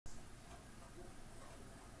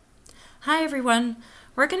Hi everyone.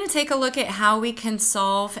 We're going to take a look at how we can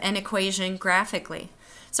solve an equation graphically.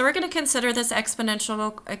 So we're going to consider this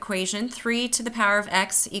exponential equation 3 to the power of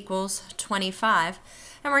x equals 25,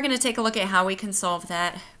 and we're going to take a look at how we can solve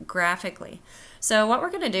that graphically. So what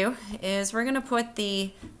we're going to do is we're going to put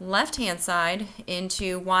the left hand side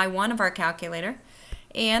into y1 of our calculator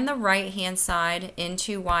and the right hand side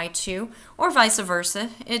into y2, or vice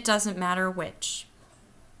versa. It doesn't matter which.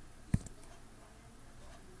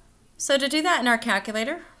 So to do that in our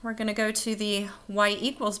calculator, we're going to go to the y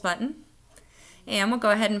equals button, and we'll go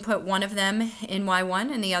ahead and put one of them in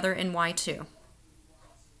y1 and the other in y2.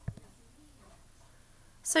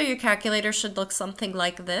 So your calculator should look something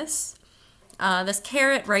like this. This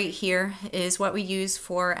caret right here is what we use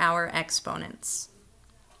for our exponents.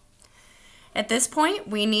 At this point,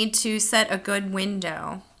 we need to set a good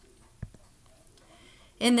window.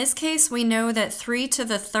 In this case, we know that 3 to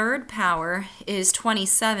the third power is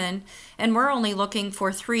 27, and we're only looking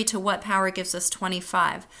for 3 to what power gives us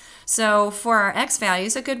 25. So for our x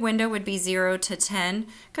values, a good window would be 0 to 10,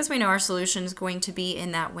 because we know our solution is going to be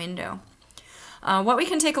in that window. What we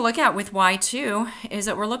can take a look at with y2 is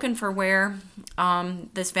that we're looking for where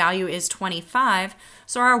this value is 25,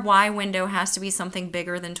 so our y window has to be something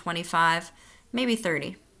bigger than 25, maybe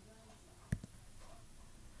 30.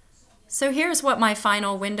 So here's what my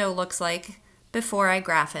final window looks like before I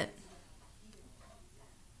graph it.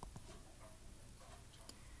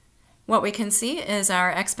 What we can see is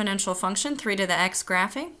our exponential function 3 to the x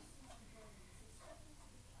graphing.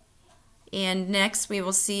 And next we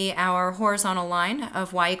will see our horizontal line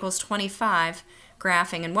of y equals 25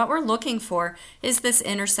 graphing. And what we're looking for is this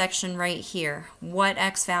intersection right here. What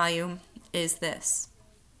x value is this?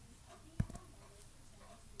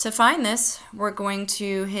 To find this, we're going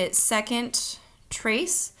to hit second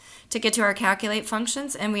trace to get to our calculate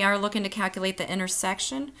functions, and we are looking to calculate the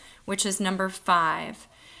intersection, which is number 5.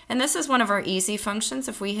 And this is one of our easy functions.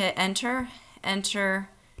 If we hit enter, enter,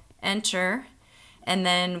 enter, and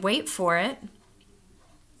then wait for it,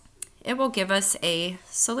 it will give us a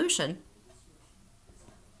solution.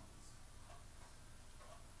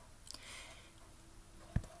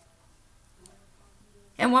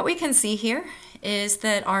 And what we can see here is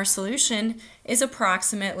that our solution is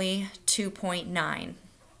approximately 2.9.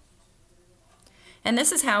 And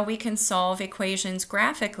this is how we can solve equations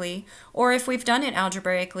graphically, or if we've done it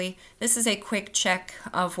algebraically, this is a quick check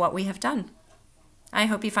of what we have done. I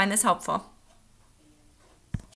hope you find this helpful.